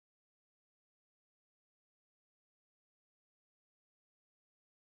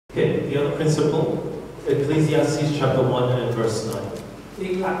Okay, the other principle, Ecclesiastes chapter 1 and verse 9. อี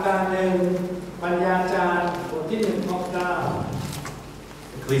กหลักการหนึ่งปัญญาจารย์บทที่1ข้อ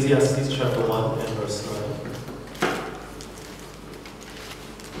Ecclesiastes chapter 1 and verse 9.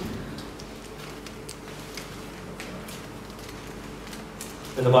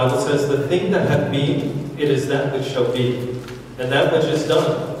 And the Bible says, the thing that hath been, it is that which shall be, and that which is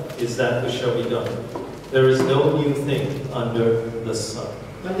done is that which shall be done. There is no new thing under the sun.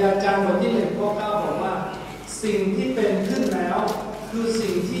 ปัญญาจารย์บทที่1ข้อ 9บอกว่าสิ่งที่เป็นขึ้นแล้วคือ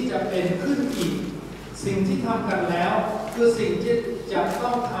สิ่งที่จะเป็นขึ้นอีกสิ่งที่ทำกันแล้วคือสิ่งที่จะต้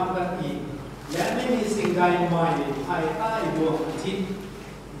องทำกันอีกและไม่มีสิ่งใดใหม่ภายใต้ดวงอาทิตย์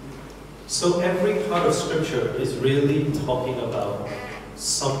So every part of Scripture is really talking about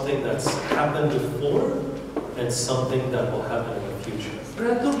something that's happened before and something that will happen in the future. แล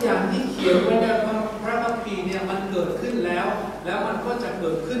ะทุกอย่างที่เขียนไว้ในพระคัมภีร์เนี่ยมันเกิดขึ้นแล้วมันก็จะเ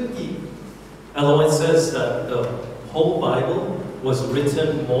กิดขึ้นอีก Ellen White says that the whole Bible was written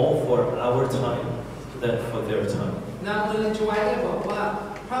more for our time than for their time. นางเอเลน ไวท์ได้บอกว่า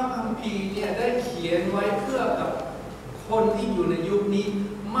พระคัมภีร์เนี่ยได้เขียนไว้เพื่อกับคนที่อยู่ในยุคนี้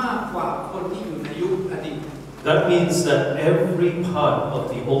มากกว่าคนที่อยู่ในยุคอดีต That means that every part of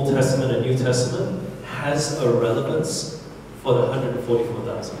the Old Testament and New Testament has a relevance for the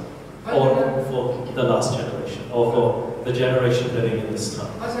 144,000 or for the last generation or for the generation living in this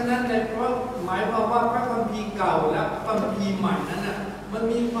time. เพราะฉะนั้นในเพราะหมายความว่าพระคัมภีร์เก่าและพระคัมภีร์ใหม่นั้นน่ะมัน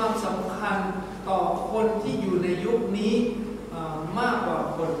มีความสำคัญต่อคนที่อยู่ในยุคนี้มากกว่า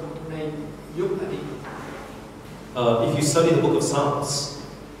คนในยุคอดีต If you study the book of Psalms,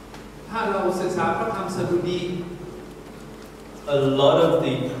 ถ้าเราศึกษาพระธรรมสดุดี a lot of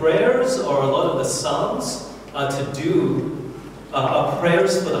the prayers or a lot of the psalms are to do are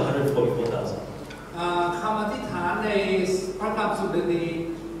prayers for the 144,000. คำอธิษฐานในพระธรรมสดุดี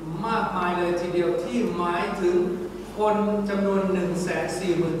มากมายเลยทีเดียวที่หมายถึงคนจำนวน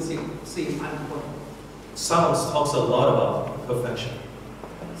 144,000 คน Psalms talks a lot about perfection.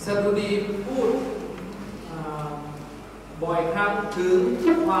 สดุดีพูดบ่อยครั้งถึง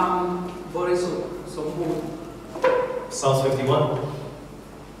ความบริสุทธิ์สมบูรณ์ Psalms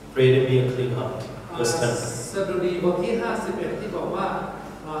 51, create in me a clean heart. Verse 10. สดุดีบทที่ 51 ที่บอกว่า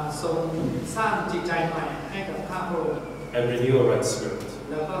ทรงสร้างจิตใจใหม่ให้กับข้าพระองค์ And renew a right spirit.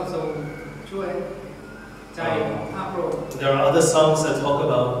 แล้วก็ทรงช่วยใจของข้าพระองค์ There are other psalms that talk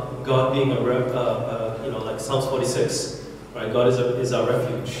about God being like Psalms 46. Right, God is our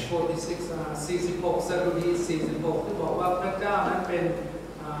refuge. 46 สดุดี 46 ที่บอกว่าพระเจ้านั้นเป็น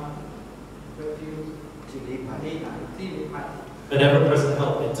refuge ที่หลีภัย An ever-present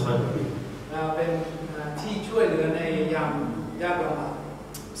help in time of need. เป็นที่ช่วยเหลือในยามยากลำบาก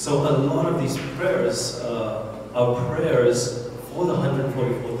So a lot of these prayers are prayers for the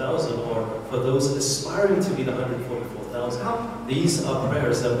 144,000 or for those aspiring to be the 144,000. These are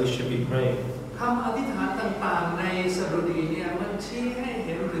prayers that we should be praying. คำอธิษฐานต่างๆในสดุดีเนี่ยมันชี้ให้เ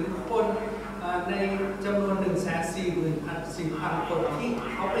ห็นถึงคนในจำนวน 144,000 คนที่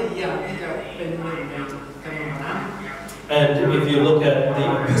เขาพยายามที่จะเป็นหนึ่งในจำนวนนั้น And if you look at the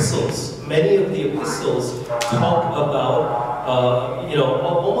epistles, many of the epistles talk about,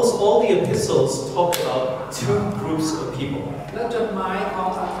 almost all the epistles talk about two groups of people. และจดหมายของ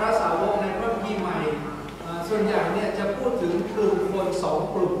พระสาวกในพระคัมภีร์ใหม่ส่วนใหญ่เนี่ยจะพูดถึงกลุ่มคน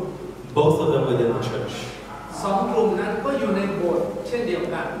2 กลุ่ม Both of them within the church. 2 กลุ่มนั้นก็อยู่ในโบสถ์เช่นเดียว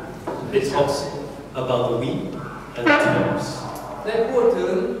กัน It talks about the wheat and the tares. ได้พูดถึ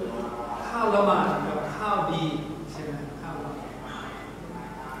งข้าวละหมาดกับข้าวดีใช่ไหมข้าว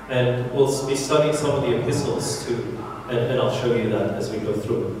And we'll be studying some of the epistles too, and I'll show you that as we go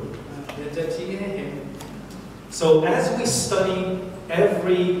through. เดี๋ยวจะชี้ให้เห็น So as we study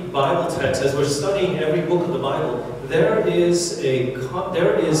every Bible text, as we're studying every book of the Bible, there is a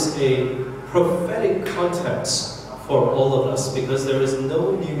prophetic context for all of us because there is no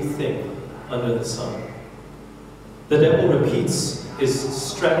new thing under the sun. The devil repeats his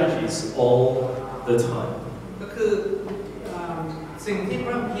strategies all the time. ก็คือสิ่งที่พร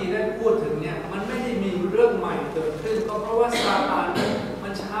ะคัมภีร์ได้พูดถึงเนี่ยมันไม่ได้มีเรื่องใหม่เกิดขึ้นก็เพราะว่าซาตานมั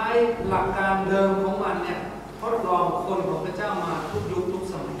นใช้หลักการเดิมของมันเนี่ยทดลองคนของพระเจ้ามาทุกยุคทุก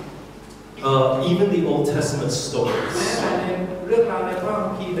สมัย Even the Old Testament stories. แม้แต่ในเรื่องราวในพระคั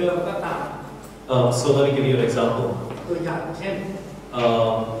มภีร์เดิมก็ตาม So let me give you an example. ตัวอย่างเช่น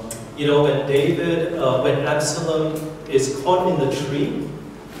when Absalom is caught in the tree,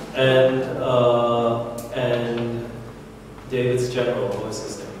 and David's general, what was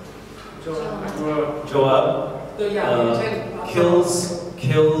his name? Joab. ตัวอย่างเช่น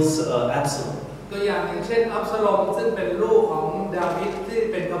kills Absalom. ตัวอย่างเช่นอับซาโลมซึ่งเป็นลูกของดาวิดที่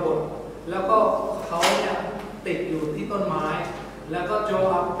เป็นกบฏแล้วก็เขาเนี่ยติดอยู่ที่ต้นไม้แล้วก็โจ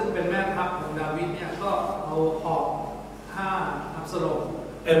อับซึ่งเป็นแม่ทัพของดาวิดเนี่ยก็เอาหอกฆ่าอับซาโลม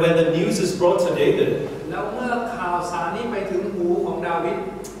And when the news is brought to David, แล้วเมื่อข่าวสารนี้ไปถึงหูของดาวิด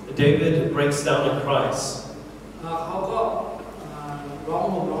David breaks down and cries. เขาก็ร้อง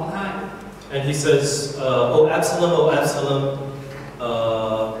ห่มร้องไห้ And he says, "Oh Absalom,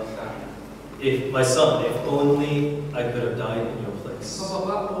 if my son, if only I could have died in your place." เขาบอก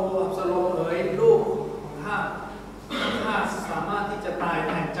ว่าโอ้อับซาโลมเอ๋ยลูกของข้าสามารถที่จะตายแ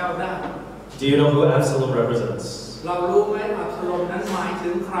ทนเจ้าได้ Do you know who Absalom represents? เรารู้ไหมอับซาโลมนั้นหมายถึ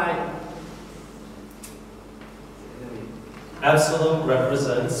งใคร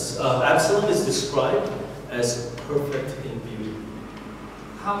Absalom is described as perfect in beauty.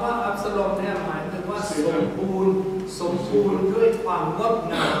 คำว่าอับซาโลมเนี่ยหมายถึงว่าสมบูรณ์ด้วยความงด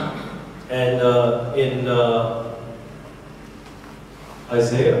งาม And in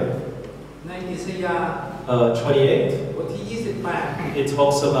Isaiah ในอิสยาห์ 28, บทที่28 it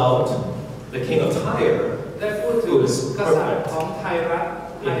talks about the king of Tyre ได้พูดถึง who is กษัตริย์ perfect ของไทรัส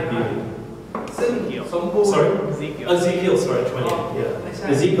in beauty. ซึ่งสมบูรณ์ Sorry, Ezekiel, sorry, 28.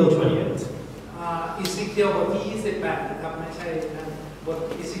 Yeah, Ezekiel 28. อิสเคียลบทที่28นะครับไม่ใช่นะบท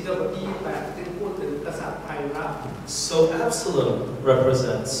อิสเคียลบทที่28ที่พูดถึงกษัตริย์ไทรัส So Absalom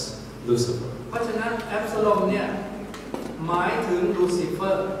represents Lucifer. เพราะฉะนั้นอับซาโลมเนี่ยหมายถึงลูซิเฟ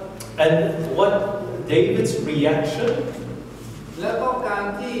อร์ And what David's reaction แล้วก็การ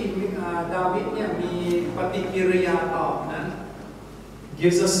ที่ดาวิดเนี่ยมีปฏิกิริยาตอบนั้น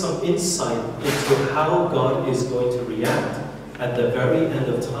gives us some insight into how God is going to react at the very end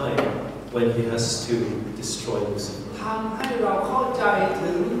of time when he has to destroy Lucifer. ทำให้เราเข้าใจ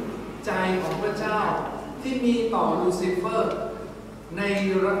ถึงใจของพระเจ้าที่มีต่อลูซิเฟอร์ใน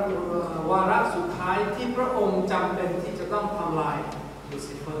วาระสุดท้ายที่พระองค์จำเป็นที่จะต้องทำลายลู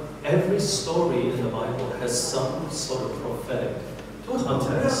ซิเฟอร์ Every story in the Bible has some sort of prophetic ทุกเ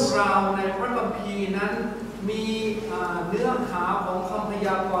รื่องราวในพระคัมภีร์นั้นมีเนื้อหาของคำพย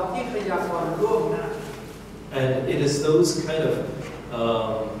ากรณ์ที่พยากรณ์ล่วงหน้า And it is those kind of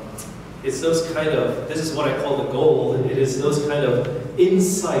this is what I call the gold. It is those kind of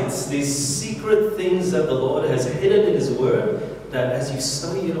insights, these secret things that the Lord has hidden in His Word, that as you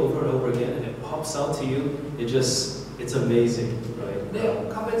study it over and over again and it pops out to you, it's amazing, right? เนี่ย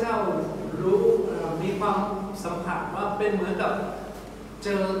ข้าพเจ้ารู้มีความสัมผัสว่าเป็นเหมือนกับเจ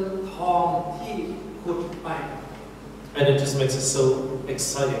อทองที่ขุดไป And it just makes it so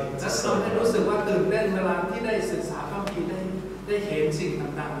exciting. และทำให้รู้สึกว่าตื่นเต้นเวลาที่ได้ศึกษาคัมภีร์ได้เห็นสิ่ง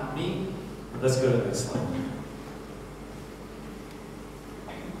ต่างๆเหล่านี้ Let's go to the next slide.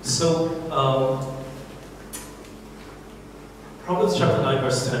 So, Proverbs chapter 9,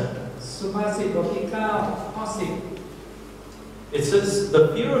 verse 10. สุภาษิตบทที่9ข้อ10 It says, "The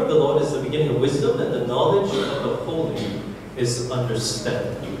fear of the Lord is the beginning of wisdom, and the knowledge of the holy is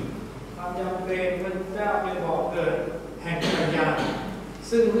understanding." ความยำเกรงพระเจ้าเป็นบ่อเกิดแห่งปัญญา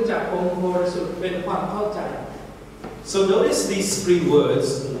ซึ่งรู้จักองค์บริสุทธิ์เป็นความเข้าใจ So notice these three words: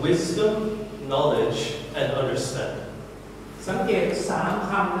 wisdom, knowledge, and understanding. สังเกต3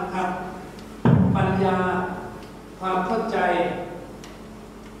คำนะครับปัญญาความเข้าใจ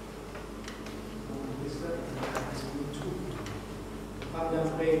ความย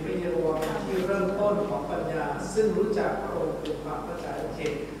ำเกรงพระเยโฮวาห์ที่เริ่มต้นของปัญญาซึ่งรู้จักพระองค์เป็นความเข้าใจโอเค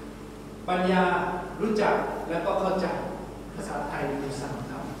ปัญญารู้จักแล้วก็เข้าใจภาษาไทยมี3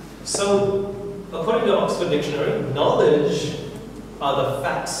คำ So, according to Oxford Dictionary, knowledge are the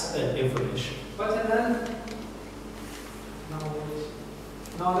facts and information. เพราะฉะนั้น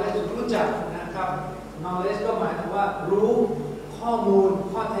knowledge รู้จักนะครับ knowledge ก็หมายถึงว่ารู้ข้อมูล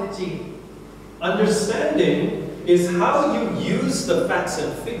ข้อเท็จจริง Understanding is how you use the facts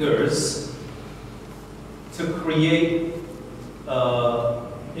and figures to create,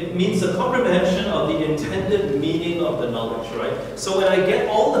 it means the comprehension of the intended meaning of the knowledge, right? So when I get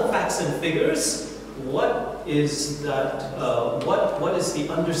all the facts and figures, what is that, what is the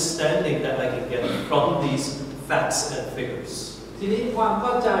understanding that I can get from these facts and figures? ทีนี้ความเ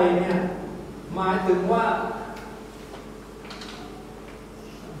ข้าใจเนี่ยหมายถึงว่า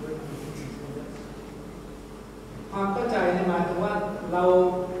ความเข้าใจเนี่ยหมายถึงว่าเรา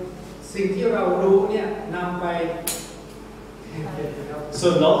สิ่งที่เรารู้เนี่ยนำไป So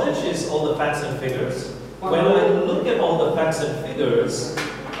knowledge is all the facts and figures. When I look at all the facts and figures,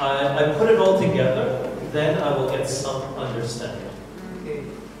 I put it all together, then I will get some understanding.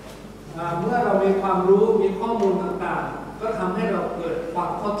 เมื่อเรามีความรู้มีข้อมูลต่างๆก็ทำให้เราเกิดควา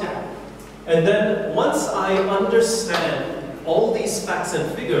มเข้าใจ And then once I understand all these facts and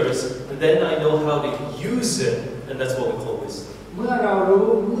figures, then I know how to use it, and that's what we call wisdom. เมื่อเรา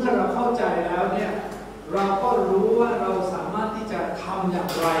เข้าใจแล้วเนี่ยเราก็รู้ว่าเราสามารถที่จะทำอย่าง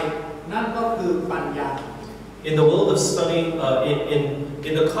ไรนั่นก็คือปัญญา In the world of studying,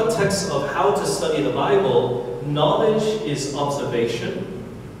 in the context of how to study the Bible, knowledge is observation,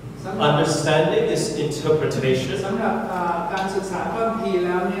 understanding is interpretation. สำหรับการศึกษาพระคัมภีร์แ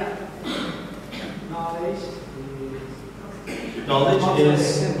ล้วเนี่ย knowledge is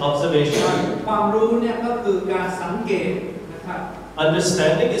observation. ความรู้เนี่ยก็คือการสังเกตนะครับ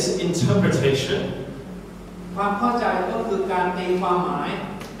Understanding is interpretation. ความเข้าใจก็คือการตีความหมาย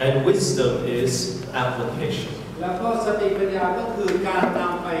And wisdom is application. แล้วก็สติปัญญาก็คือการน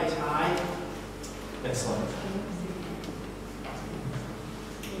ำไปใช้ Next slide.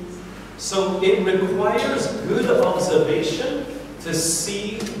 So it requires good observation to see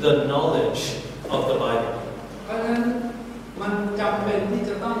the knowledge of the Bible. เพราะฉะนั้นมันจำเป็นที่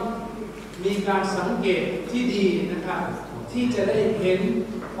จะต้องมีการสังเกตที่ดีนะครับที่จะได้เห็น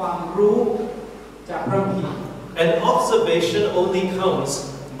ความรู้จากพระคัมภีร์ And observation only comes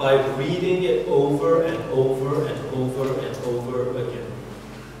by reading it over and over and over and over again.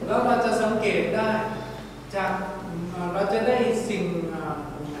 แล้วเราจะสังเกตได้จากเราจะได้สิ่ง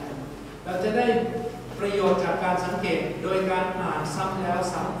เราจะได้ประโยชน์จากการสังเกตโดยการอ่านซ้ำแล้ว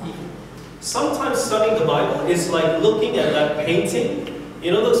ซ้ำอีก Sometimes studying the Bible is like looking at that painting. You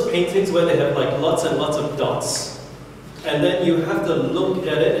know those paintings where they have like lots and lots of dots? And then you have to look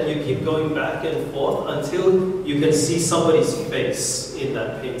at it and you keep going back and forth until you can see somebody's face in that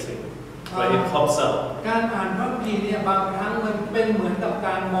painting. Right? It pops out. การอ่านพระคัมภีร์เนี่ยบางครั้งมันเป็นเหมือนกับก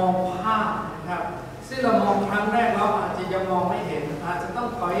ารมองภาพนะครับซึ่งเรามองครั้งแรกเราอาจจะยังมองไม่เห็นอาจจะต้อง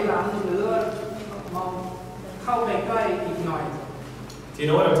ถอยหลังหรือมองเข้าไปใกล้อีกหน่อย Do you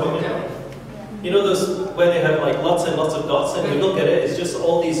know what I'm talking about? You know those where they have like lots and lots of dots and you look at it, it's just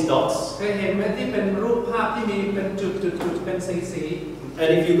all these dots. เคยเห็นไหมที่เป็นรูปภาพที่มีเป็นจุดๆเป็นสีๆ And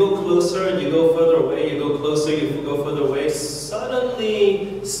if you go closer and you go further away, you go closer, you go further away, suddenly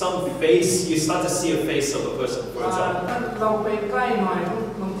some face, you start to see a face of a person, for example. ถ้าเราไปใกล้หน่อย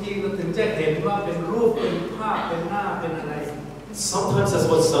บางทีเราถึงจะเห็นว่าเป็นรูปเป็นภาพเป็นหน้าเป็นอะไร Sometimes that's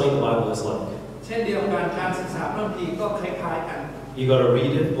what studying the Bible is like. เช่นเดียวกันการศึกษาพระคัมภีร์ก็คล้ายๆกัน You got to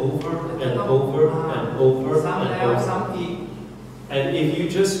read it over and over and over and over. And if you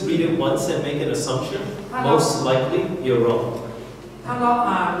just read it once and make an assumption, most likely you're wrong. ถ้าเรา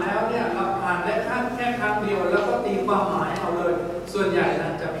อ่านแล้วเนี่ยเราอ่านได้แค่ครั้งเดียวแล้วก็ตีความหมายเอาเลยส่วนใหญ่นั้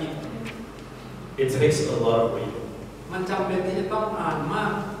นจะผิด It takes a lot of reading. มันจำเป็นที่จะต้องอ่านมา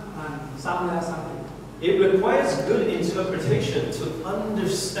กอ่านซ้ำแล้วซ้ำอีก It requires good interpretation to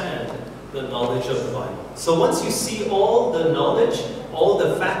understand the knowledge of the Bible. So once you see all the knowledge, all the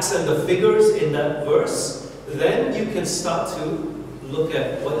facts and the figures in that verse, then you can start to look at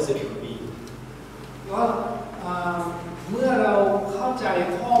what does it mean. ว่าเมื่อเราเข้าใจ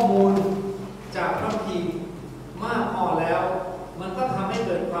ข้อมูลจากพระคัมภีร์มากพอแล้วมันก็ทำให้เ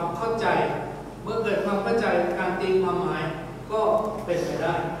กิดความเข้าใจเมื่อเกิดความเข้าใจการตีความหมายก็เป็นไปไ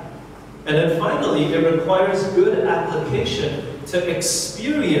ด้ And then finally, it requires good application to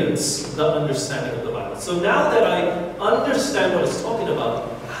experience the understanding of the Bible. So now that I understand what it's talking about,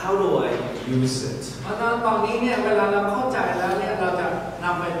 how do I use it? ตอนนี้เนี่ยเวลาเราเข้าใจแล้วเนี่ยเราจะน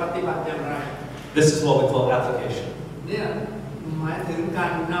ำไปปฏิบัติอย่างไร This is what we call application. เนี่ยหมายถึงกา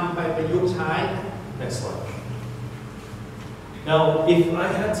รนำไปประยุกต์ใช้ Next slide. Now, if I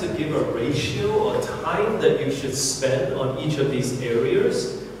had to give a ratio or time that you should spend on each of these areas,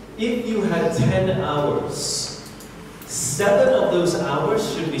 if you had 10 hours, 7 of those hours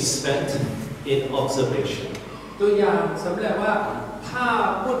should be spent in observation. ตัวอย่างสำหรับว่าถ้า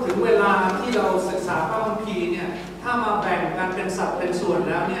พูดถึงเวลาที่เราศึกษาพระคัมภีร์เนี่ยถ้ามาแบ่งกันเป็นสัดเป็นส่วน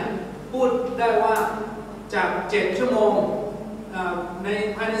แล้วเนี่ยพูดได้ว่าจาก7ชั่วโมงใน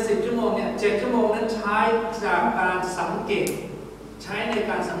ภายใน10ชั่วโมงเนี่ย7ชั่วโมงนั้นใช้จากการสังเกตใช้ใน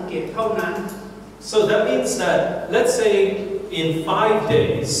การสังเกตเท่านั้น So that means that, let's say in 5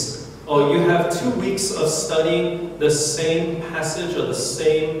 days, or you have 2 weeks of studying the same passage or the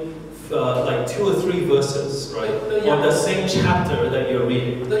same like 2 or 3 verses, right? Or the same chapter that you're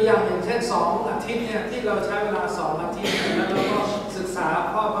reading. ตัวอย่างเช่น2 อาทิตย์เนี่ยที่เราใช้เวลา2 อาทิตย์แล้วเราก็ศึกษา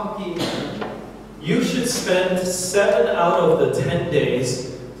ข้อพระคัมภีร์ You should spend 7 out of the 10 days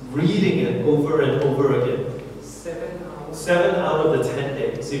reading it over and over again. 7 out of the 10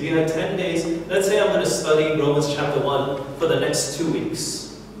 days. If you have 10 days, let's say I'm going to study Romans chapter 1 for the next 2 weeks.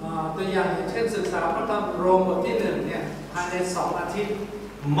 ตัวอย่างเช่นศึกษาพระธรรมโรมบทที่1เนี่ยภายใน2 อาทิตย์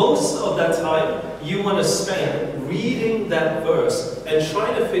Most of that time, you want to spend reading that verse and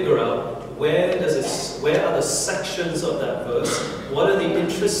trying to figure out where are the sections of that verse? What are the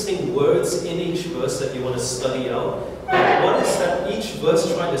interesting words in each verse that you want to study out? And what is that each verse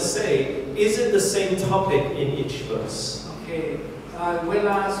trying to say? Is it the same topic in each verse? โอเคเวล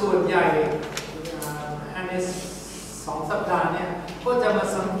าส่วนใหญ่ภายใน2 สัปดาห์เนี่ยก็จะมา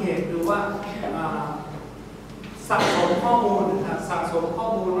สังเกตดูว่าสะสมข้อมูลสะสมข้อ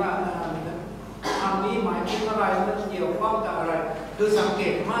มูลว่าคำนี้หมายถึงอะไรมันเกี่ยวข้องกับอะไรคือสังเก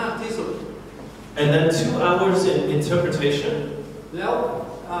ตมากที่สุด And then 2 hours in interpretation. แล้ว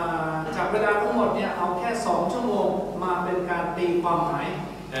จากเวลาทั้งหมดเนี่ยเอาแค่2 ชั่วโมงมาเป็นการตีความหมาย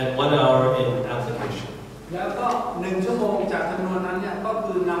And 1 hour in application. แล้วก็1 ชั่วโมงจากจำนวนนั้นเนี่ยก็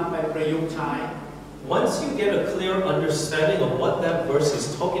คือนำไปประยุกต์ใช้ Once you get a clear understanding of what that verse is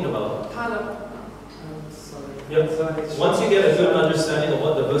talking about, once you get a good understanding of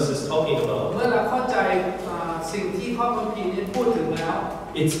what the verse is talking about, เมื่อเราเข้าใจสิ่งที่ข้อคัมภีร์นี้พูดถึงแล้ว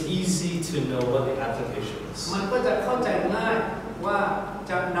it's easy to know what the application is. มันก็จะเข้าใจง่ายว่า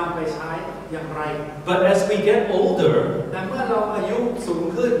จะนำไปใช้อย่างไร But as we get older, แต่เมื่อเราอายุสูง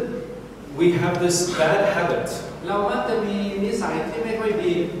ขึ้น we have this bad habit. เรามักจะมีนิสัยที่ไม่ค่อย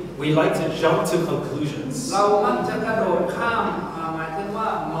ดี We like to jump to conclusions. เรามักจะกระโดดข้ามหมายถึงว่า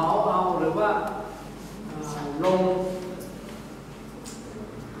เหมาเอาหรือว่าลง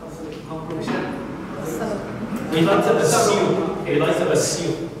conclusion We like to assume. We like to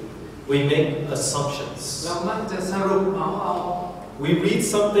assume. We make assumptions. เรามักจะสรุปเหมาเอา We read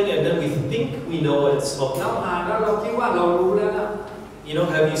something and then we think we know what it's talking เรา about. อ่านแล้วเราคิดว่าเรารู้แล้วนะ You know,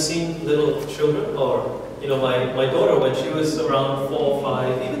 have you seen little children? Or, you know, my daughter, when she was around 4 or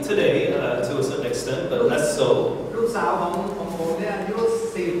 5, even today to a certain extent, but less so, ลูกสาวของผมเนี่ยอายุ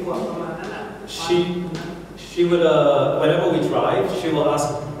4 ขวบประมาณนั้นน่ะ she would, whenever we drive, she will ask,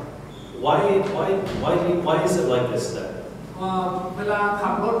 why is it like this then? เวลาขั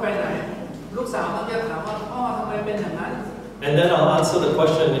บรถไปไหนลูกสาวมักจะถามว่าพ่อทำไมเป็นอย่างนั้น And then I'll answer the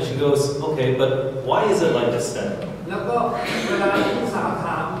question and she goes, okay, but why is it like this then? แล้วก็เวลาลูกสาวถ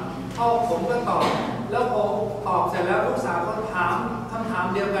ามพ่อผมก็ตอบแล้วพอตอบเสร็จแล้วลูกสาวก็ถามคำถาม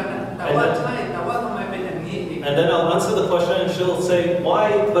เดียวกันนะแต่ว่าใช่แต่ว่าทำไมเป็นอย่างนี้อีก And then I'll answer the question and she'll say, why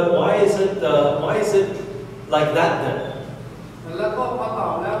is it like that then? แล้วก็พอตอ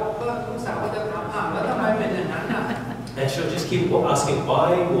บแล้วก็ลูกสาวก็จะถามแล้วทำไมเป็นอย่างนั้นน่ะ And she'll just keep asking why.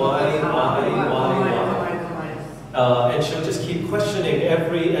 And she'll just keep questioning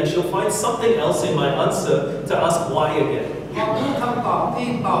and she'll find something else in my answer to ask why again. พอพูดคำตอบที่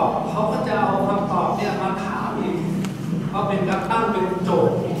ตอบเขาก็จะเอาคำตอบเนี่ยมาถามอีกเพราะเป็นการตั้งเป็นโจท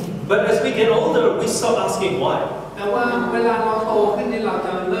ย์ But as we get older, we stop asking why. แต่ว่าเวลาเราโตขึ้นนี่เราจ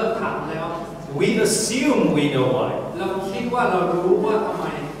ะเลิกถามแล้ว We assume we know why. เราคิดว่าเรารู้ว่าทำไม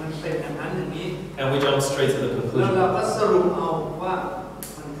มันเป็นอย่างนั้นอย่างนี้ And we jump straight to the แล้ว conclusion. เราก็สรุปเอาว่า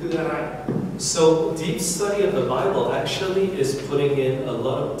มันคืออะไร So deep study of the Bible actually is putting in a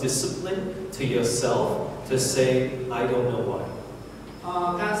lot of discipline to yourself to say, I don't know why.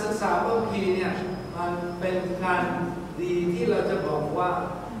 การศึกษาพระคัมภีร์เนี่ยมันเป็นการดีที่เราจะบอกว่า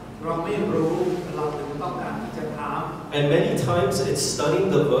เราไม่รู้เราถึงต้องการที่จะถาม And many times it's studying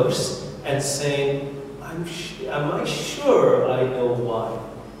the verse and saying, am I sure I know why?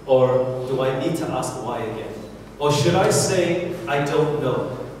 Or do I need to ask why again? Or should I say, I don't know,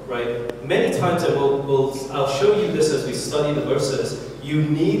 right? Many times I'll show you this as we study the verses. You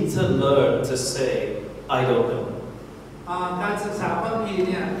need to learn to say, I don't know. การศึกษาพระคัมภีร์เ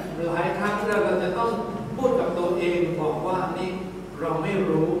นี่ยหลายครั้งเราจะต้องพูดกับตัวเองบอกว่านี่เราไม่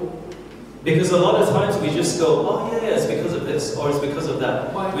รู้ Because a lot of times we just go, oh yeah, it's because of this, or it's because of that.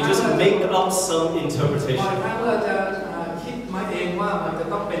 We just make up some บาง interpretation. ครั้งเราจะคิดมาเองว่ามันจะ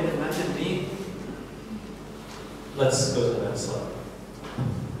ต้องเป็นอย่างนั้นอย่างนี้ Let's go to the next slide.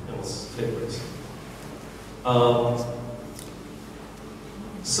 And we'll take breaks.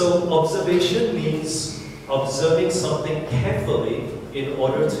 So observation means observing something carefully in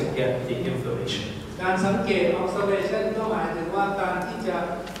order to get the information. การสังเกต observation ก็หมายถึงว่าการที่จะ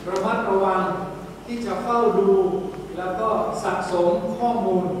ระมัดระวังที่จะเฝ้าดูแล้วก็สะสมข้อ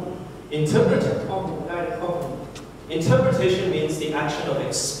มูล Interpretation means the action of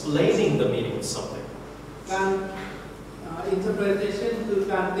explaining the meaning of something. การ interpretation คือ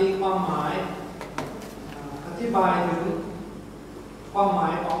การตีความหมายอธิบายถึงความหมา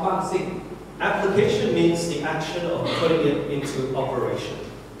ยของบางสิ่ง Application means the action of putting it into operation.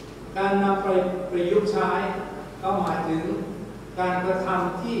 การนำไปประยุกต์ใช้ก็หมายถึงการกระท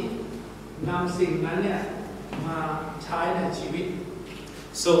ำที่นำสิ่งนั้นเนี่ยมาใช้ในชีวิต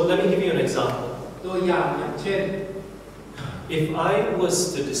So let me give you an example. ตัวอย่างอย่างเช่น If I was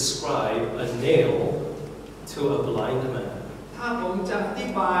to describe a nail to a blind man, ถ้าผมจะอธิ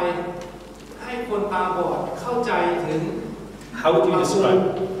บาย ให้คนตาบอดเข้าใจถึง How would you describe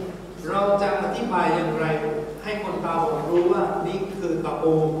it? เราจะอธิบายอย่างไรให้คนตาบอดรู้ว่านี่คือตะ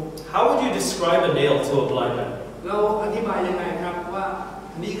ปู How would you describe a nail to a blind man? เราอธิบายยังไงครับว่า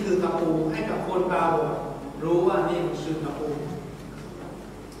นี่คือตะปูให้กับคนตาบอดรู้ว่านี่คือตะปู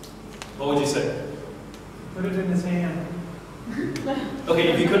What would you say? Put it in his hand. Okay,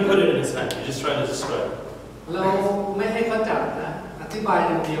 if you couldn't put it in his hand, you're just trying to describe it. เราไม่ให้เขาจับนะอธิบายอ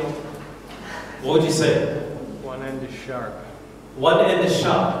ย่างเดียว What would you say? One end is sharp. One end is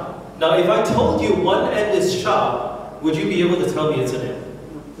sharp. Now, if I told you one end is sharp, would you be able to tell me it's a nail?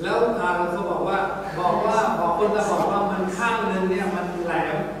 แล้วเขาบอกคนตาบอดว่ามันข้างนึงเนี่ยมันแหล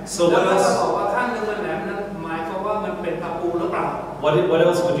ม So แล้ว what เขา else? บอกว่าข้างนึงมันแหลมนั้นหมายความว่ามันเป็นตะปูหรือเปล่า What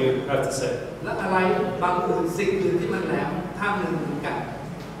else would you have to say? และอะไรบางอื่นสิ่งอื่นที่มันแหลมข้างนึงเหมือนกัน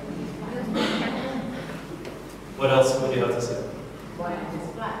What else would you have to say? One is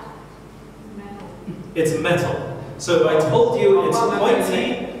flat. Metal. It's metal. So if I told you it's pointy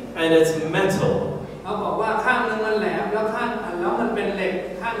and it's metal, เขาบอกว่าข้างนึงมันแหลมแล้วมันเป็นเหล็ก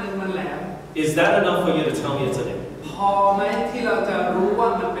ข้างนึงมันแหลม is that enough for you to tell me it's a nail? พอไหมที่เราจะรู้ว่า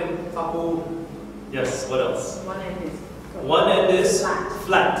มันเป็นตะปู Yes, what else? One end is One end is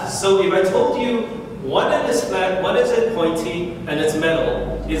flat. So if I told you one end is flat, one end is pointy, and it's metal,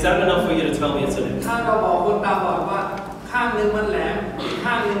 is that enough for you to tell me it's a nail? ถ้าเราบอกคนตาบอดว่าข้างนึงมันแหลมอีก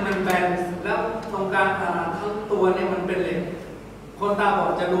ข้างนึงมันแบนแล้วตรงกลางทั้งตัวเนี่ยมันเป็นเหล็กคนตาบอ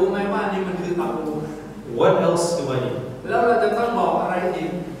ดจะรู้ไหมว่านี่มันคือตะปู What else do I need? แล้วเราจะต้องบอกอะไรอี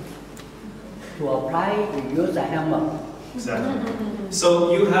ก To apply, we use a hammer. Exactly. So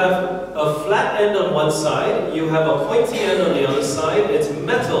you have a flat end on one side, you have a pointy end on the other side, it's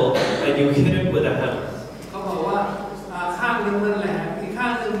metal, and you hit it with a hammer. เขาบอกว่าข้างนึงมันแหลมอีกข้า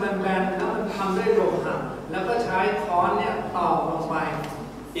งนึงมันแบนแล้วมันทำด้วยโลหะแล้วก็ใช้ค้อนเนี่ยตอกลงไป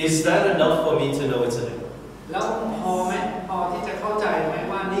Is that enough for me to know it's a nail? แล้วพอไหมพอที่จะเข้าใจไหม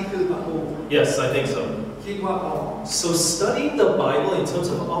ว่านี่คือตะปู Yes, I think so. คิดว่าพอ So studying the Bible in terms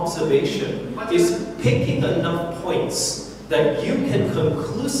of observation is picking enough points that you can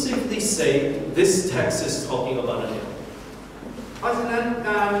conclusively say this text is talking about a nail. เพราะฉะนั้น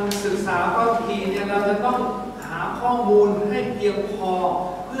การศึกษาพระคัมภีร์เนี่ยเราจะต้องหาข้อมูลให้เพียงพอ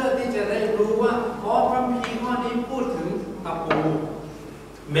เพื่อที่จะได้รู้ว่าพระคัมภีร์ข้อนี้พูดถึงตะปู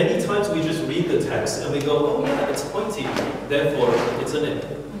Many times we just read the text and we go, oh yeah, it's pointy, therefore it's a nail.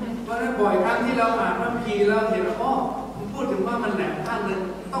 เพราะฉะนั้นบ่อยครั้งที่เราอ่านพระคัมภีร์แล้วเห็นว่ามันพูดถึงว่ามันแหลมข้างนึง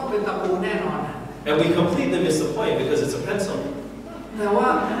ต้องเป็นตะปูแน่นอน And we completely miss the point because it's a pencil. แต่ว่า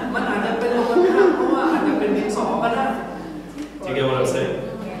มันอาจจะเป็นตรงกันข้ามเพราะว่าอาจจะเป็นดินสอก็ได้ Do you get what I'm saying?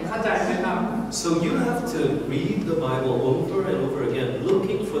 เข้าใจไหมครับ So you have to read the Bible over and over again,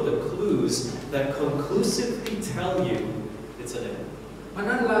 looking for the clues that conclusively tell you it's a nail. เพราะฉะ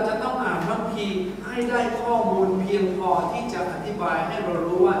นั้นเราจะต้องอ่านพระคัมภีร์ให้ได้ข้อมูลเพียงพอที่จะอธิบายให้เรา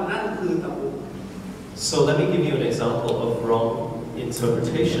รู้ว่านั่นคือตะปู So let me give you an example of wrong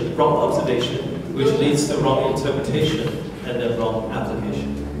interpretation, wrong observation, which leads to wrong interpretation and then wrong application.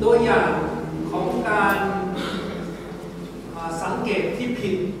 ตัวอย่างของการสังเกตที่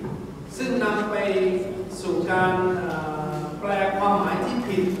ผิดซึ่งนำไปสู่การแปลความหมายที่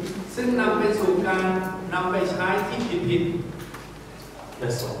ผิดซึ่งนำไปสู่การนำไปใช้ที่ผิด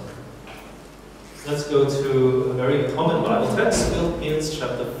Next one. Let's go to a very common Bible text, Philippians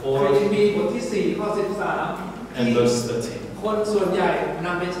chapter ฟิลิป 4 ปีบทที่4ข้อ13 and verse 13. คนส่วนใหญ่น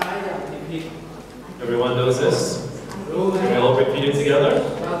ำไปใช้อย่างผิด Everyone knows this? รู้ไหม We all repeat it together.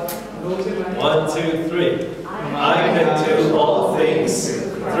 รู้ใช่ไหม 1, 2, 3. I can do all things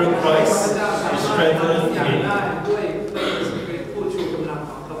through Christ who strengthens อย่าง me. ได้ด้วยเป็นผู้ชูกำลัง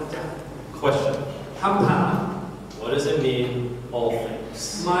ของข้าพเจ้า Question. คำถาม What does it mean, all things?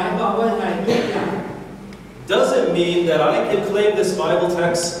 หมายความว่าไงทุกอย่าง Does it mean that I can claim this Bible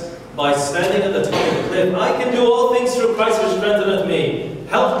text by standing at the top of the cliff? I can do all things through Christ who strengtheneth me.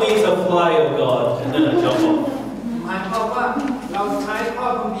 Help me to fly, O God. And then I jump off. หมายความว่าเราใช้ข้อ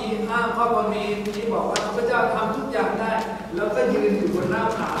คัมภีร์อ้างข้อคัมภีร์ที่บอกว่าข้าพเจ้าทำทุกอย่างได้ แล้วก็ยืนอยู่บนหน้า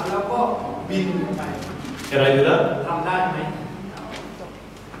ผาแล้วก็บินไป Can I do that? ทำได้ไหม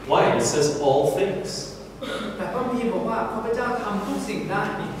Why? It says all things. แต่พระคัมภีร์บอกว่าข้าพเจ้าทำทุกสิ่งได้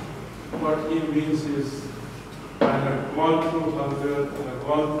นี่ What he means is, I have gone through hunger, I have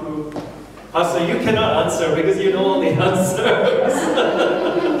gone through. Pastor, you cannot answer because you know all the answers.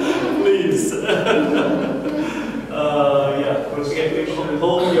 Please. Yeah. Okay,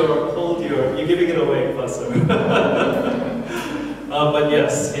 hold your. You're giving it away, Pastor. But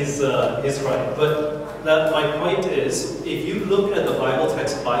yes, he's right. But my point is, if you look at the Bible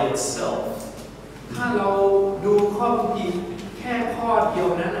text by itself, ถ้าเราดูข้อคัมภีร์แค่ข้อเดียว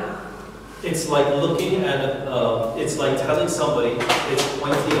นั้นนะ It's like looking at, it's like telling somebody it's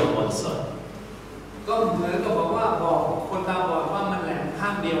pointy on one side. ก็เหมือนกับบอกว่าบอกคนตาบอดว่ามันแหลมข้า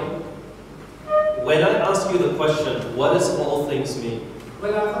งเดียว When I ask you the question, what does all things mean? เว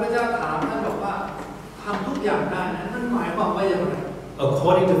ลาข้าพเจ้าถามท่านบอกว่าทำทุกอย่างได้นั้นมันหมายความว่าอย่างไร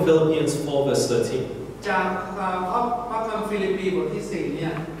According to Philippians 4 verse 13, จากพระคัมภีร์ฟิลิปปีบทที่4เนี่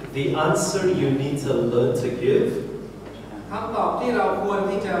ย the answer you need to learn to give คำตอบที่เราควร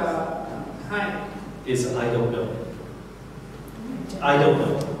ที่จะให้ is I don't know. I don't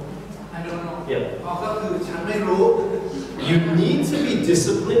know. I don't know Yeah. ก็คือฉันไม่รู้ You need to be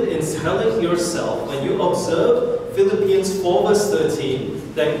disciplined in telling yourself when you observe Philippians 4 verse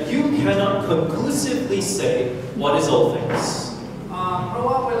 13 that you cannot conclusively say what is all things. เพราะ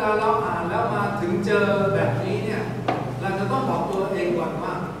ว่าเวลาเราอ่านแล้วมาถึงเจอแบบนี้เนี่ยเราจะต้องบอกตัวเองก่อน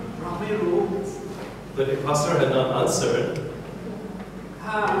ว่าเราไม่รู้ But if Pastor had not answered,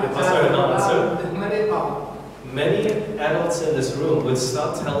 ถ้าอาจารย์ถึงไม่ได้ตอบ many adults in this room would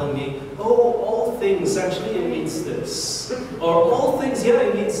start telling me, oh, all things, actually it means this. Or all things, yeah,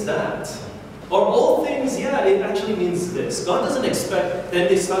 it means that. Or all things, yeah, it actually means this. God doesn't expect, then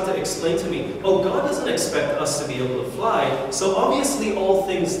they start to explain to me, oh, God doesn't expect us to be able to fly, so obviously all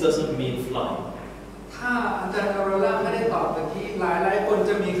things doesn't mean fly. ถ้าอาจารย์คาโรล่าไม่ได้ตอบตะกี้หลายคน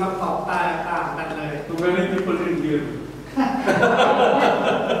จะมีคำตอบต่างกันเลย So many people in here.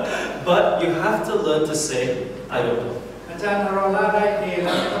 But you have to learn to say, I don't know. อาจารย์คาโรล่าได้เอแ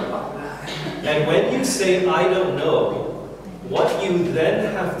ล้วไม่ต้องตอบนะ And when you say, I don't know, what you then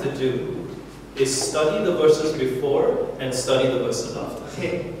have to do is study the verses before and study the verses after.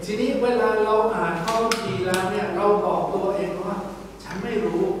 ทีนี้เวลาเราอ่านข้อคีแล้วเนี่ยเราบอกตัวเองว่าฉันไม่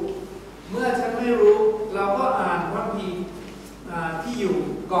รู้ เมื่อฉันไม่รู้เราก็อ่านพระคัมภีร์ที่อยู่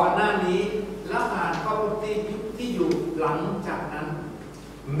ก่อนหน้านี้แล้วอ่านข้อพระคัมภีร์ที่อยู่หลังจากนั้น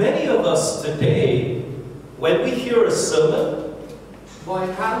Many of us today, when we hear a sermon, บ่อย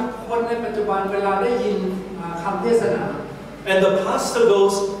ครั้งคนในปัจจุบันเวลาได้ยินคำเทศนา and the pastor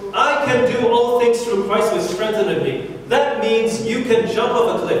goes, I can do all things through Christ who strengthens me. That means you can jump off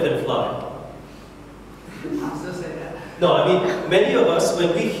a cliff and fly. Pastor said that. No, I mean, many of us,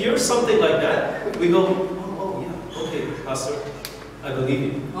 when we hear something like that, we go, oh yeah, okay, pastor, I believe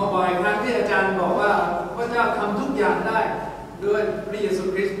you. บ่อยครั้งที่อาจารย์บอกว่าพระเจ้าทำทุกอย่างได้ด้วยพระเยซู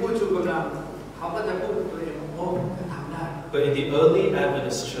คริสต์ผู้ชูกำลังเขาก็จะพูดกับตัวเองโอ้ฉันทำได้ But in the early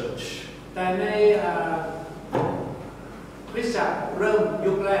Adventist church, แต่ในคริสตจักรเริ่ม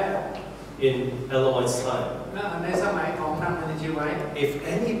ยุคแรก in Ellen White's time, ในสมัยของนางมันจีไว้ if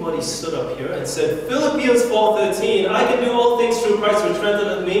anybody stood up here and said, Philippians 4:13, I can do all things through Christ who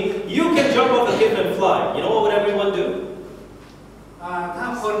strengthens me, you can jump off a cliff and fly. You know what would everyone do? ถ้า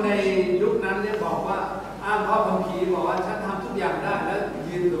คนในยุคนั้นเนี่ยบอกว่าอ้างข้อคัมภีร์บอกว่าฉันทำทุกอย่างได้แล้ว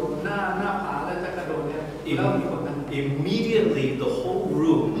ยืนอยู่หน้าผาแล้วจะกระโดดเนี่ยแล้วมีคนนั้น Immediately, the whole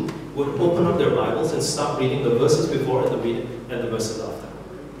room would open up their Bibles and start reading the verses before and the verses after.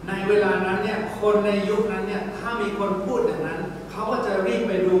 ในเวลานั้นเนี่ยคนในยุคนั้นเนี่ยถ้ามีคนพูดอย่างนั้นเขาก็จะรีบไ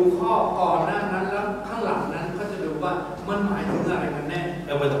ปดูข้อก่อนหน้านั้นแล้วข้างหลังนั้นเขาจะดูว่ามันหมายถึงอะไรกันแน่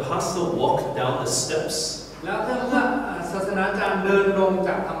And when the pastor walked down the steps, แล้วถ้าเมื่อศาสนาจารย์เดินลงจ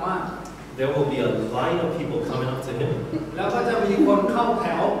ากธรรมะ there will be a line of people coming up to him แล้วก็จะมีคนเข้าแถ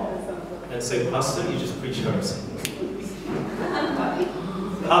ว and say, Pastor, you just preached heresy.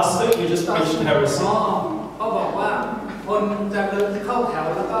 Pastor, you just preached heresy. เขาบอกว่าคนจะเดินเข้าแถว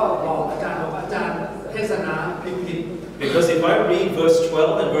แล้วก็บอกอาจารย์บอกอาจารย์เทศนาผิด Because if I read verse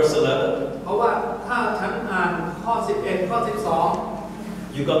 12 and verse เพราะว่าถ้าฉันอ่านข้อ11ข้อ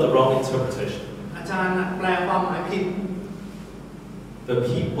12 you got the wrong interpretation. อาจารย์แปลความหมายผิด The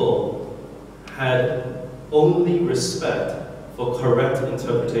people had only respect for correct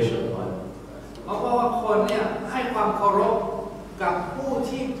interpretation of the Bible. เพราะว่าคนเนี่ยให้ความเคารพกับผู้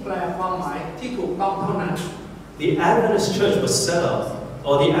ที่แปลความหมายที่ถูกต้องเท่านั้น The Adventist church was set up,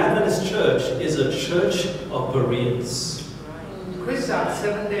 or the Adventist church is a church of Bereans. คริสตจักร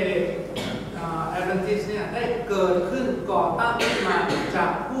Seventh Day Adventist เนี่ยได้เกิดขึ้นก่อตั้งขึ้นมาจา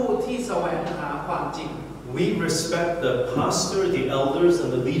กผู้ที่แสวงหาความจริง We respect the pastor, the elders, and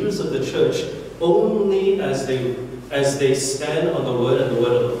the leaders of the church only as they stand on the word and the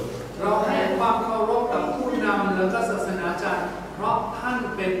word alone. เราให้ความเคารพกับผู้นำและก็ศาสนาจารย์เพราะท่าน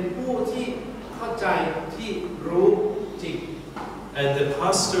เป็นผู้ที่เข้าใจที่รู้จริง And the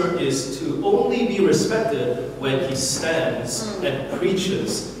pastor is to only be respected when he stands and preaches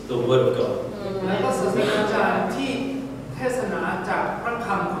the word of God. และก็ศาสนาจารย์ที่เทศนาจากพระค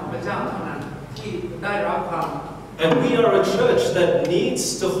ำของพระเจ้าเท่านั้นที่ได้รับความ And we are a church that needs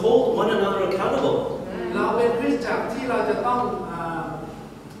to hold one another accountable. เราเป็นคริสตจักรที่เราจะต้อง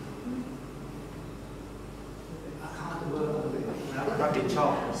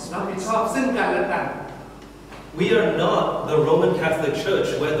รับผิดชอบซึ่งกันและกัน We are not the Roman Catholic Church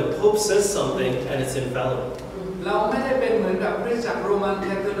where the Pope says something and it's infallible. เราไม่ได้เป็นเหมือนกับคริสตจักรโรมันค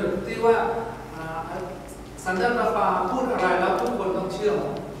าทอลิกที่ว่าสันตะปาพูดอะไรแล้วทุกคนต้องเชื่อ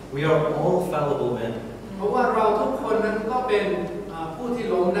We are all fallible men. เพราะว่าเราทุกคนนั้นก็เป็นผู้ที่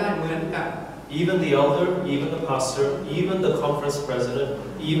ล้มได้เหมือนกัน Even the elder, even the pastor, even the conference president,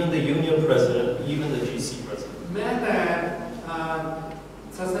 even the union president, even the GC president. แม้แต่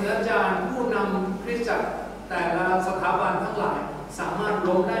ศาสนาจารย์ผู้นำคริสตจักรแต่ละสถาบันทั้งหลายสามารถ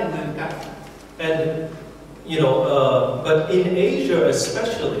ล้มได้เหมือนกัน And but in Asia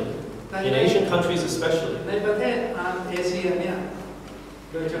especially, in Asian countries especially, ในประเทศเอเชียเนี่ย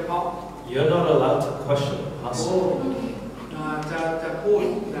โดยเฉพาะ you're not allowed to question the pastor. จะพูด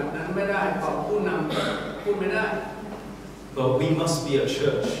แบบนั้นไม่ได้เพราะผู้นำพูดไม่ได้ But we must be a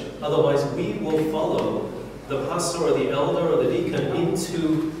church. Otherwise, we will follow the pastor or the elder or the deacon into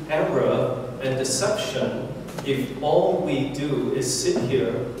error and deception if all we do is sit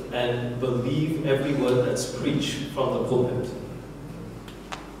here and believe every word that's preached from the pulpit.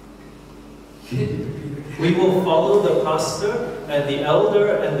 We will follow the pastor and the elder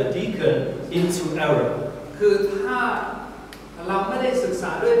and the deacon into error. คือถ้าเราไม่ได้ศึกษ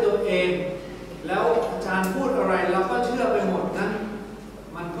าด้วยตัวเองแล้วอาจารย์พูดอะไรเราก็เชื่อไปหมดนั้น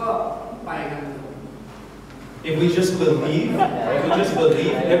มันก็ไปกัน If we just believe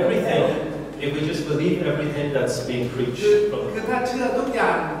everything that's being preached คือถ้าเชื่อทุกอย่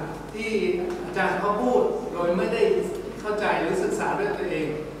างที่อาจารย์เขาพูดโดยไม่ได้เข้าใจหรือศึกษาด้วยตัวเอง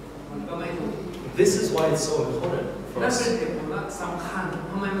มันก็ไม่ถูก This is why it's so important นั่นเป็นเหตุผลว่าสำคัญ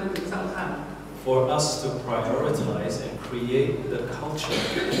ทำไมมันถึงสำคัญfor us to prioritize and create the culture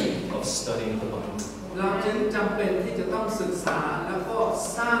of studying the Bible. เราจึงจำเป็นที่จะต้องศึกษาแล้วก็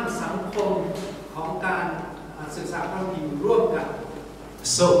สร้างสังคมของการศึกษาพระคัมภีร์ร่วมกัน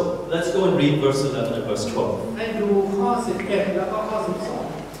So let's go and read verse 11 and verse 12. ให้ดูข้อ 11 แล้วก็ข้อ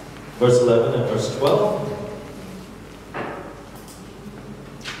 12 Verse 11 and verse 12.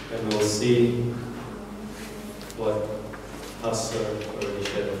 And we'll see what Pastor already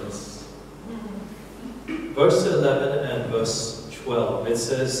shared with us. Verse 11 and verse 12, it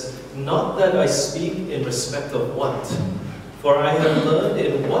says, "Not that I speak in respect of want, for I have learned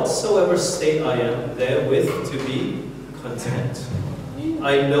in whatsoever state I am therewith to be content.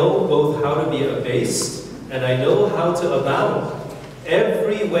 I know both how to be abased, and I know how to abound.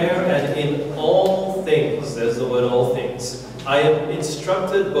 Everywhere and in all things," there's the word all things, "I am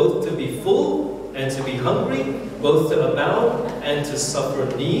instructed both to be full and to be hungry, both to abound and to suffer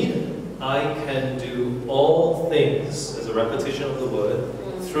need. I can do all things," as a repetition of the word,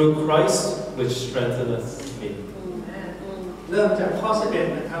 "through Christ which strengtheneth me." เริ่มจากข้อ 11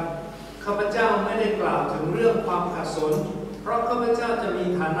 นะครับข้าพเจ้าไม่ได้กล่าวถึงเรื่องความขัดสนเพราะข้าพเจ้าจะมี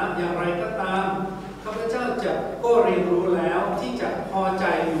ฐานะอย่างไรก็ตามข้าพเจ้าจะก็เรียนรู้แล้วที่จะพอใจ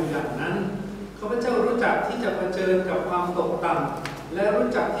อยู่อย่างนั้นข้าพเจ้ารู้จักที่จะเผชิญกับความตกต่ำและรู้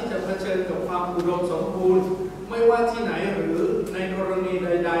จักที่จะเผชิญกับความอุดมสมบูรณ์ไม่ว่าที่ไหนหรือในกรณีใ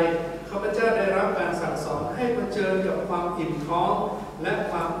ดๆข้าพเจ้าได้รับการสั่งสอนให้เผชิญกับความอิ่มท้องและ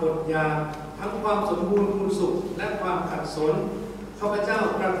ความอดอยากทั้งความสมบูรณ์พูนสุขและความขัดสนข้าพเจ้า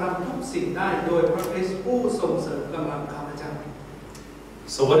กระทำทุกสิ่งได้โดยพระคริสต์ผู้ทรงเสริมกำลังข้าพเจ้า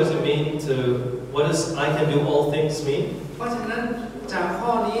So what does it mean what does "I can do all things" mean? เพราะฉะนั้นจากข้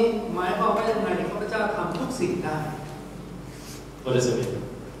อนี้หมายความว่าอย่างไรข้าพเจ้าทำทุกสิ่งได้ What does it mean?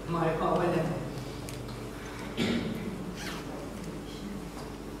 หมายความว่าอย่างไร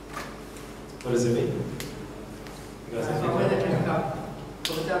What does it mean? หมายความว่าอย่างไรครับ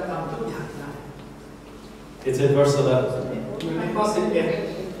ข้าพเจ้าทำทุกอย่างได้ It's in verse 11. อยู่ในข้อ 11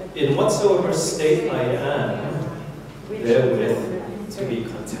 "In whatsoever state I am therewith to be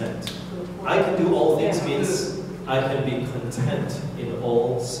content." I can do all things means I can be content in all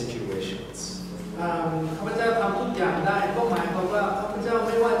situations. ข้าพเจ้าทำทุกอย่างได้ก็หมายความว่าข้าพเจ้าไ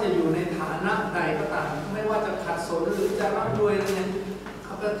ม่ว่าจะอยู่ในฐานะใดก็ตามไม่ว่าจะขัดสนหรือจะร่ำรวยอะไร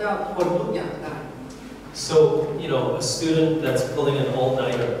ข้าพเจ้าทนทุกอย่างได้ So, a student that's pulling an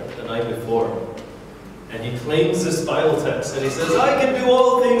all-nighter the night before, and he claims this Bible text, and he says, "I can do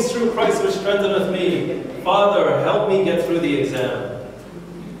all things through Christ which strengtheneth me. Father, help me get through the exam."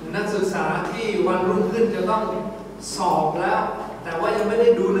 นักศึกษาที่วันรุ่งขึ้นจะต้องสอบแล้วแต่ว่ายังไม่ได้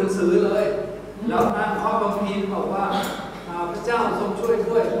ดูหนังสือเลยแล้วอ้างข้อคัมภีร์บอกว่าพระเจ้าทรงช่วย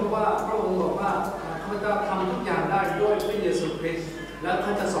ด้วยเพราะว่าพระองค์บอกว่าข้าพเจ้าทำทุกอย่างได้ด้วยพระเยซูคริสต์แล้วเข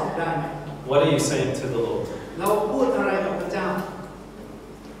าจะสอบได้ไหม What are you saying to the Lord? เราพูดอะไรกับพระเจ้า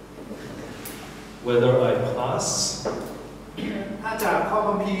Whether I pass ถ้าจากข้อ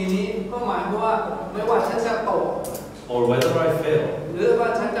คัมภีร์นี้ก็หมายความว่าไม่ว่าฉันจะตก or whether I fail, หรือ รือว่า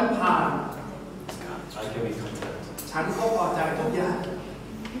ฉันจะผ่าน I can be content. ฉันก็พอใจทุกอย่าง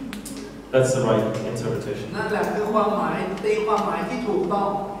That's the right interpretation. นั่นแหละคือความหมายตีความหมายที่ถูกต้อง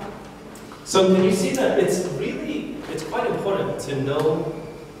So can you see that it's quite important to know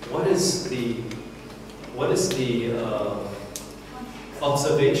what is the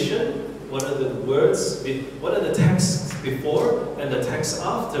observation, what are the words, what are the texts before and the text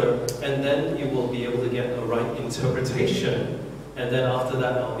after, and then you will be able to get the right interpretation, and then after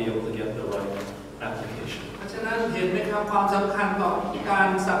that I'll be able to get the right application. เพราะฉะนั้นเห็นไหมครับความสำคัญต่อการ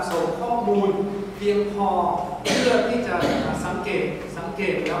สะสมข้อมูลเพียงพอเพื่อที่จะสังเก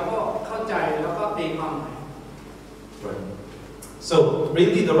ตแล้วก็เข้าใจแล้วก็ตีความหมาย Right. So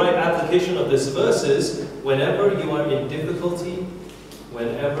really the right application of this verse is whenever you are in difficulty,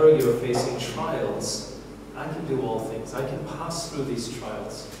 whenever you're facing trials, I can do all things. I can pass through these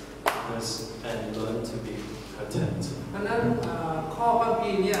trials and learn to be content. เพราะนั้นข้อพระ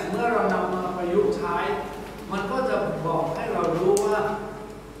พีเนี่ยเมื่อเรานำมาประยุกต์ใช้มันก็จะบอกให้เรารู้ว่า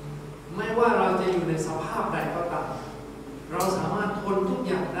ไม่ว่าเราจะอยู่ในสภาพใดก็ตามเราสามารถทนทุก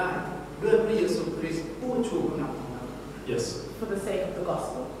อย่างได้ด้วยพระเยซูคริสต์ผู้ชูกำลังของเรา Yes. For the sake of the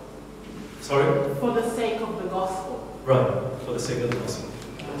gospel. Sorry? For the sake of the gospel. Right. For the sake of the gospel.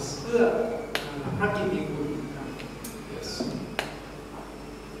 Yes. เพื่อพระกิตติคุณ Yes.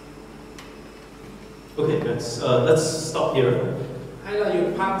 Okay, let's stop here. ให้เราหยุด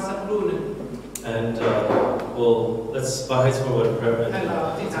พักสักครู่หนึ่ง And let's bow heads for a word of prayer. ให้เรา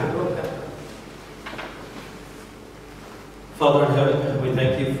ที่ฐานร่วมกัน Father in heaven, we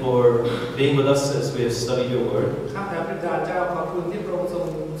thank you for being with us as we have studied your word. ข้าแต่พระบิดาเจ้าขอบคุณที่พระองค์ทรง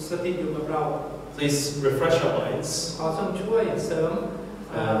สถิตอยู่กับเรา Please refresh our minds ขอทรงช่วยเสริม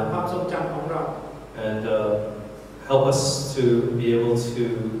ความทรงจำของเรา and help us to be able to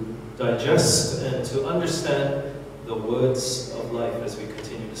digest and to understand the words of life as we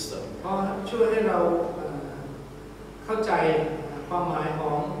continue to study. ขอช่วยให้เราเข้าใจความหมายข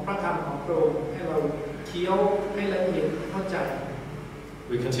องพระคำของพระองค์ให้เราเคี้ยวให้ละเอียดเข้าใจ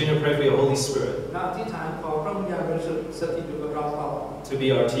We continue to pray for your Holy Spirit และอธิษฐานขอพระวิญญาณบริสุทธิ์สถิตอยู่กับเราต่อ to be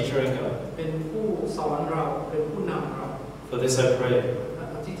our teacher and guide. เป็นผู้สอนเราเป็นผู้นำเรา For this I pray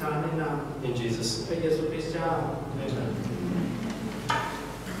อธิษฐานในนาม in Jesus' พระ name. เยซูคริสต์เจ้า Amen.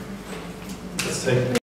 Let's take